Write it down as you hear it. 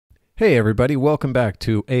Hey everybody, welcome back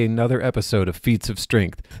to another episode of Feats of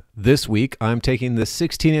Strength. This week I'm taking the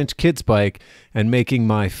 16-inch kids bike and making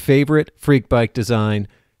my favorite freak bike design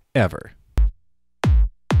ever.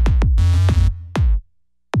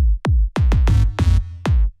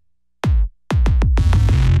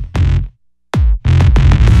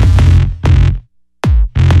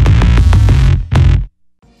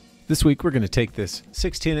 This week we're going to take this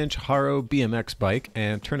 16-inch Haro BMX bike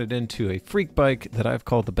and turn it into a freak bike that I've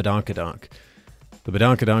called the BaDonkADonk. The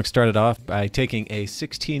BaDonkADonk started off by taking a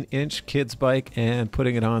 16-inch kids bike and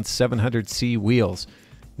putting it on 700C wheels,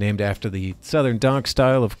 named after the Southern donk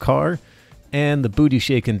style of car and the booty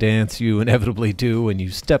shaking dance you inevitably do when you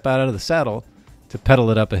step out of the saddle to pedal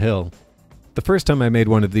it up a hill. The first time I made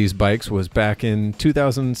one of these bikes was back in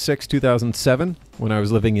 2006-2007 when I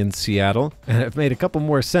was living in Seattle, and I've made a couple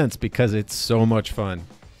more since because it's so much fun.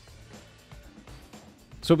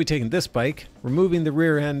 So we'll be taking this bike, removing the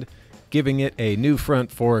rear end, giving it a new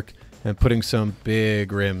front fork, and putting some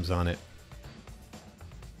big rims on it.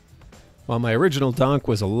 While my original donk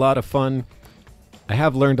was a lot of fun, I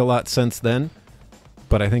have learned a lot since then,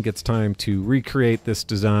 but I think it's time to recreate this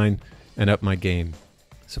design and up my game.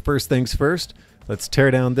 So first things first, let's tear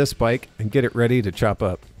down this bike and get it ready to chop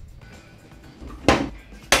up.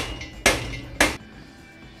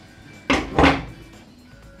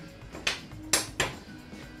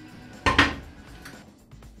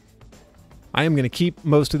 I am going to keep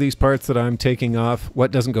most of these parts that I'm taking off.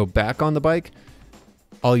 What doesn't go back on the bike,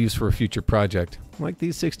 I'll use for a future project, like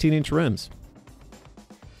these 16-inch rims.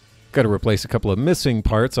 Got to replace a couple of missing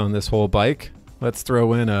parts on this whole bike. Let's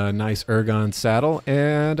throw in a nice ergon saddle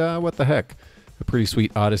and, what the heck, a pretty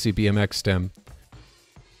sweet Odyssey BMX stem.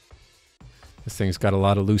 This thing's got a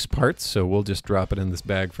lot of loose parts, so we'll just drop it in this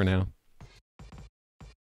bag for now.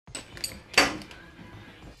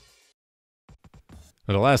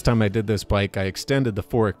 Now, the last time I did this bike, I extended the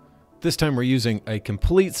fork. This time we're using a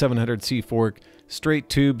complete 700C fork, straight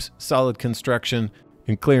tubes, solid construction,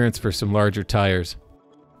 and clearance for some larger tires.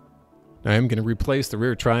 Now I'm going to replace the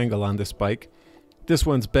rear triangle on this bike. This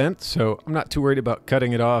one's bent, so I'm not too worried about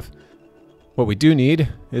cutting it off. What we do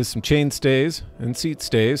need is some chain stays and seat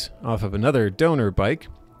stays off of another donor bike.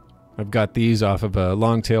 I've got these off of a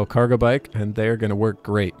long-tail cargo bike, and they're going to work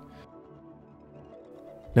great.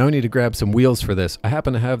 Now I need to grab some wheels for this. I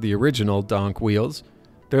happen to have the original donk wheels.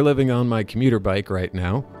 They're living on my commuter bike right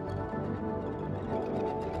now.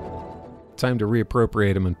 Time to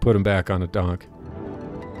reappropriate them and put them back on a donk.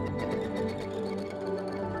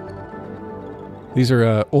 These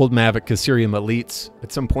are old Mavic Casirium Elites.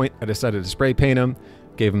 At some point, I decided to spray paint them,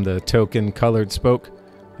 gave them the token colored spoke.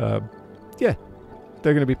 Yeah,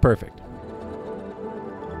 they're going to be perfect.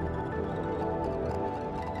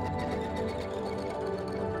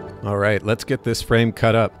 All right, let's get this frame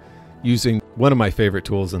cut up using one of my favorite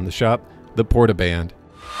tools in the shop, the Portaband.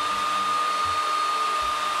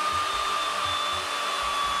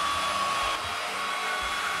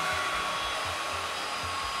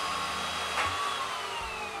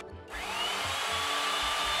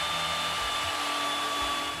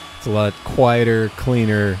 It's a lot quieter,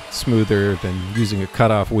 cleaner, smoother than using a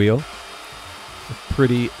cutoff wheel.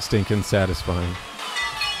 Pretty stinking satisfying.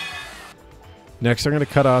 Next, I'm going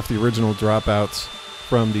to cut off the original dropouts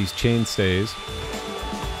from these chain stays.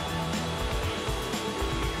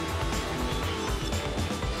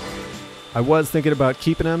 I was thinking about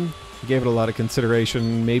keeping them. Gave it a lot of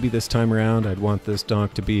consideration. Maybe this time around I'd want this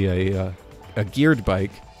donk to be a geared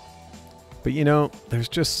bike. But you know, there's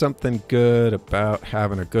just something good about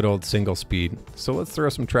having a good old single speed. So let's throw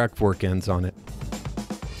some track fork ends on it.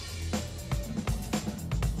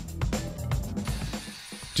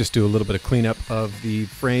 Just do a little bit of cleanup of the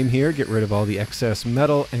frame here, get rid of all the excess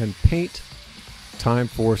metal and paint. Time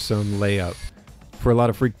for some layup. For a lot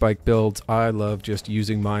of freak bike builds, I love just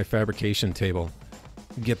using my fabrication table.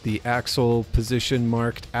 Get the axle position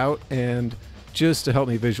marked out, and just to help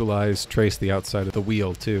me visualize, trace the outside of the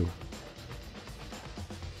wheel too.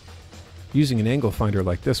 Using an angle finder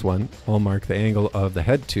like this one, I'll mark the angle of the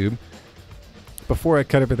head tube. Before I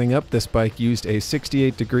cut everything up, this bike used a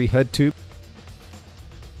 68-degree head tube,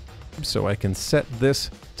 so I can set this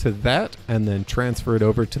to that and then transfer it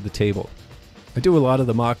over to the table. I do a lot of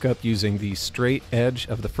the mock-up using the straight edge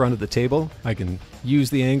of the front of the table. I can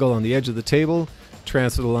use the angle on the edge of the table,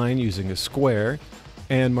 transfer the line using a square,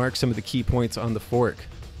 and mark some of the key points on the fork.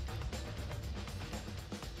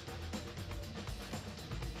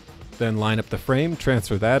 Then line up the frame,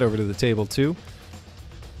 transfer that over to the table too.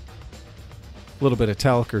 A little bit of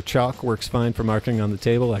talc or chalk works fine for marking on the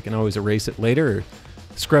table. I can always erase it later or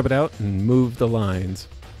scrub it out and move the lines.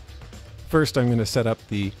 First I'm going to set up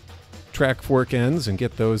the track fork ends and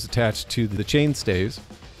get those attached to the chain stays.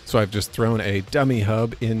 So I've just thrown a dummy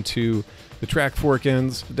hub into the track fork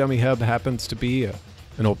ends. The dummy hub happens to be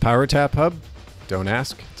an old power tap hub. Don't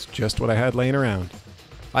ask, it's just what I had laying around.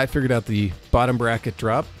 I figured out the bottom bracket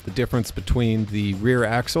drop, the difference between the rear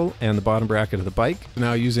axle and the bottom bracket of the bike.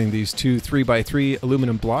 Now using these two 3x3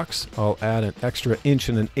 aluminum blocks, I'll add an extra 1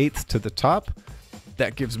 1/8 to the top.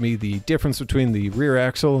 That gives me the difference between the rear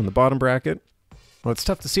axle and the bottom bracket. Well, it's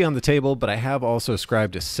tough to see on the table, but I have also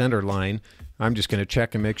scribed a center line. I'm just going to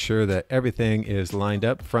check and make sure that everything is lined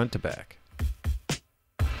up front to back.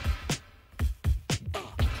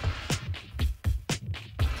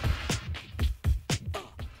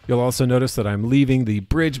 You'll also notice that I'm leaving the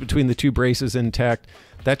bridge between the two braces intact.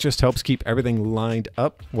 That just helps keep everything lined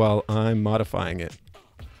up while I'm modifying it.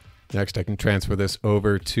 Next, I can transfer this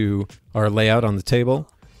over to our layout on the table.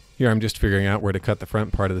 Here I'm just figuring out where to cut the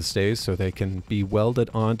front part of the stays so they can be welded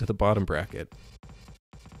onto the bottom bracket.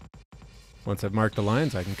 Once I've marked the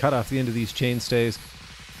lines, I can cut off the end of these chain stays.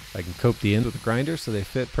 I can cope the ends with a grinder so they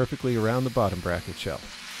fit perfectly around the bottom bracket shell.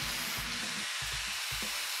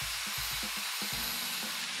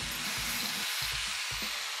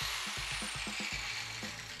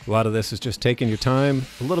 A lot of this is just taking your time,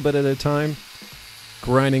 a little bit at a time,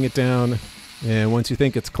 grinding it down, and once you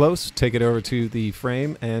think it's close, take it over to the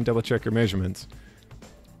frame and double check your measurements.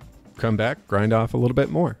 Come back, grind off a little bit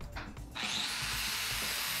more.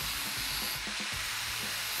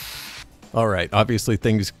 All right, obviously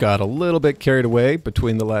things got a little bit carried away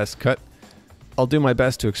between the last cut. I'll do my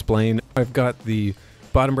best to explain. I've got the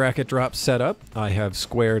bottom bracket drop set up. I have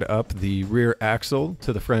squared up the rear axle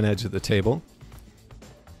to the front edge of the table.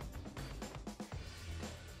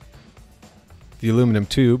 The aluminum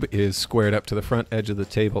tube is squared up to the front edge of the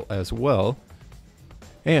table as well.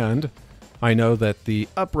 And I know that the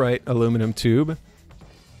upright aluminum tube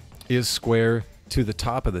is square to the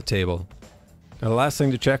top of the table. Now the last thing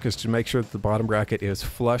to check is to make sure that the bottom bracket is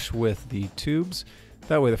flush with the tubes.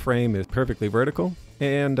 That way the frame is perfectly vertical.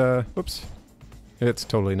 And, whoops, it's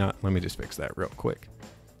totally not. Let me just fix that real quick.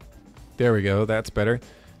 There we go, that's better.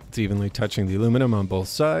 It's evenly touching the aluminum on both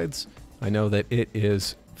sides. I know that it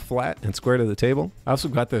is flat and square to the table. I also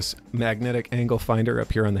got this magnetic angle finder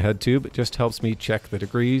up here on the head tube. It just helps me check the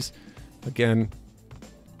degrees. Again,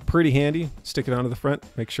 pretty handy. Stick it onto the front,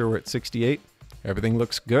 make sure we're at 68. Everything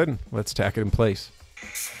looks good. Let's tack it in place.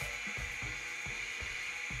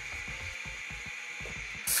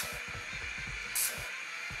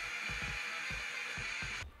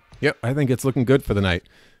 Yep, I think it's looking good for the night.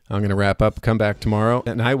 I'm going to wrap up, come back tomorrow,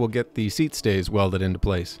 and I will get the seat stays welded into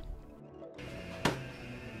place.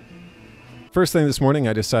 First thing this morning,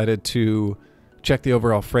 I decided to check the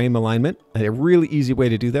overall frame alignment. A really easy way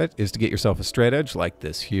to do that is to get yourself a straight edge like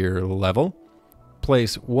this here level.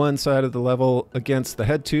 Place one side of the level against the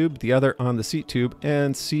head tube, the other on the seat tube,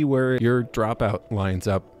 and see where your dropout lines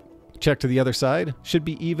up. Check to the other side, should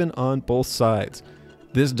be even on both sides.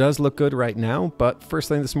 This does look good right now, but first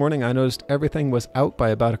thing this morning I noticed everything was out by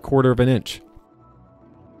about 1/4 inch.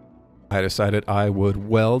 I decided I would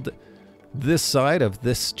weld this side of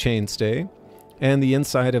this chainstay and the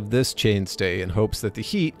inside of this chainstay in hopes that the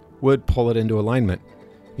heat would pull it into alignment.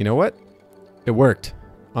 You know what? It worked.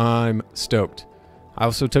 I'm stoked. I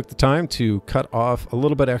also took the time to cut off a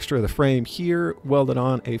little bit extra of the frame here, welded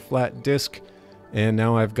on a flat disc, and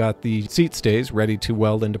now I've got the seat stays ready to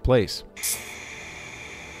weld into place.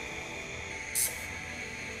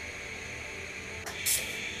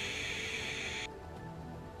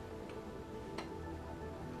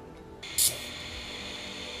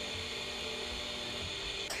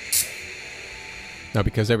 Now,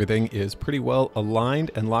 because everything is pretty well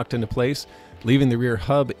aligned and locked into place, leaving the rear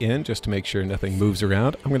hub in just to make sure nothing moves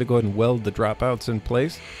around, I'm going to go ahead and weld the dropouts in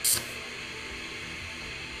place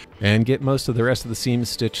and get most of the rest of the seams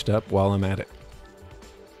stitched up while I'm at it.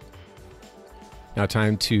 Now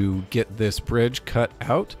time to get this bridge cut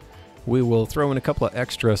out. We will throw in a couple of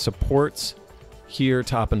extra supports here,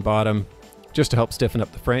 top and bottom, just to help stiffen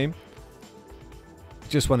up the frame.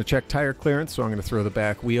 Just want to check tire clearance, so I'm going to throw the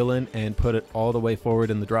back wheel in and put it all the way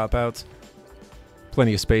forward in the dropouts.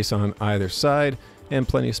 Plenty of space on either side and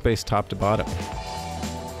plenty of space top to bottom.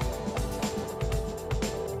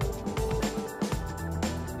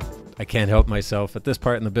 I can't help myself. At this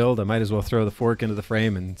part in the build, I might as well throw the fork into the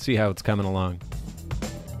frame and see how it's coming along.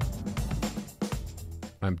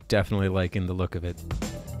 I'm definitely liking the look of it.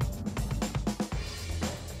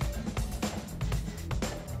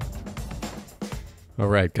 All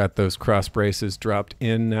right, got those cross braces dropped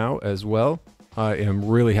in now as well. I am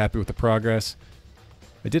really happy with the progress.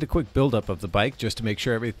 I did a quick build-up of the bike just to make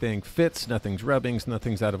sure everything fits, nothing's rubbing,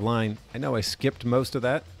 nothing's out of line. I know I skipped most of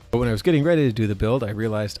that, but when I was getting ready to do the build, I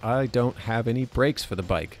realized I don't have any brakes for the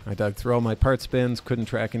bike. I dug through all my parts bins, couldn't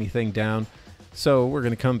track anything down, so we're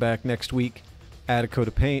going to come back next week, add a coat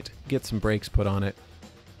of paint, get some brakes put on it.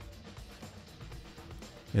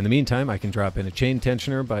 In the meantime, I can drop in a chain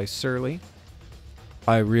tensioner by Surly.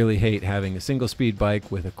 I really hate having a single-speed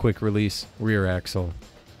bike with a quick-release rear axle.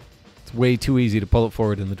 It's way too easy to pull it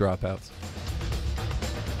forward in the dropouts.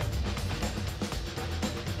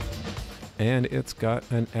 And it's got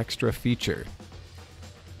an extra feature.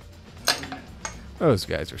 Those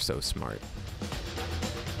guys are so smart.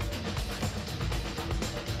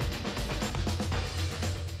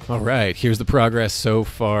 All right, here's the progress so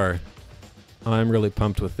far. I'm really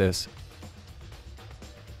pumped with this.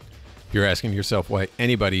 If you're asking yourself why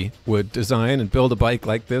anybody would design and build a bike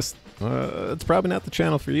like this, it's probably not the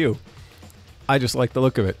channel for you. I just like the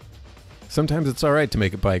look of it. Sometimes it's alright to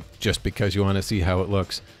make a bike just because you want to see how it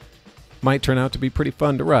looks. Might turn out to be pretty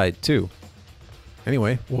fun to ride, too.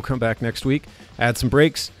 Anyway, we'll come back next week, add some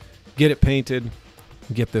brakes, get it painted,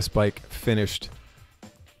 get this bike finished.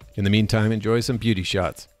 In the meantime, enjoy some beauty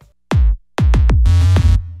shots.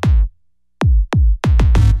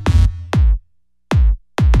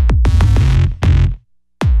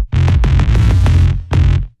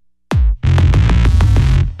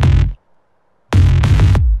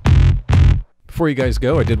 Before you guys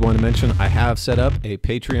go, I did want to mention I have set up a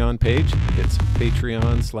Patreon page. It's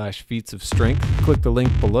Patreon/Fiets of Strength. Click the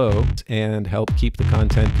link below and help keep the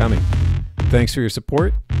content coming. Thanks for your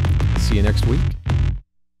support. See you next week.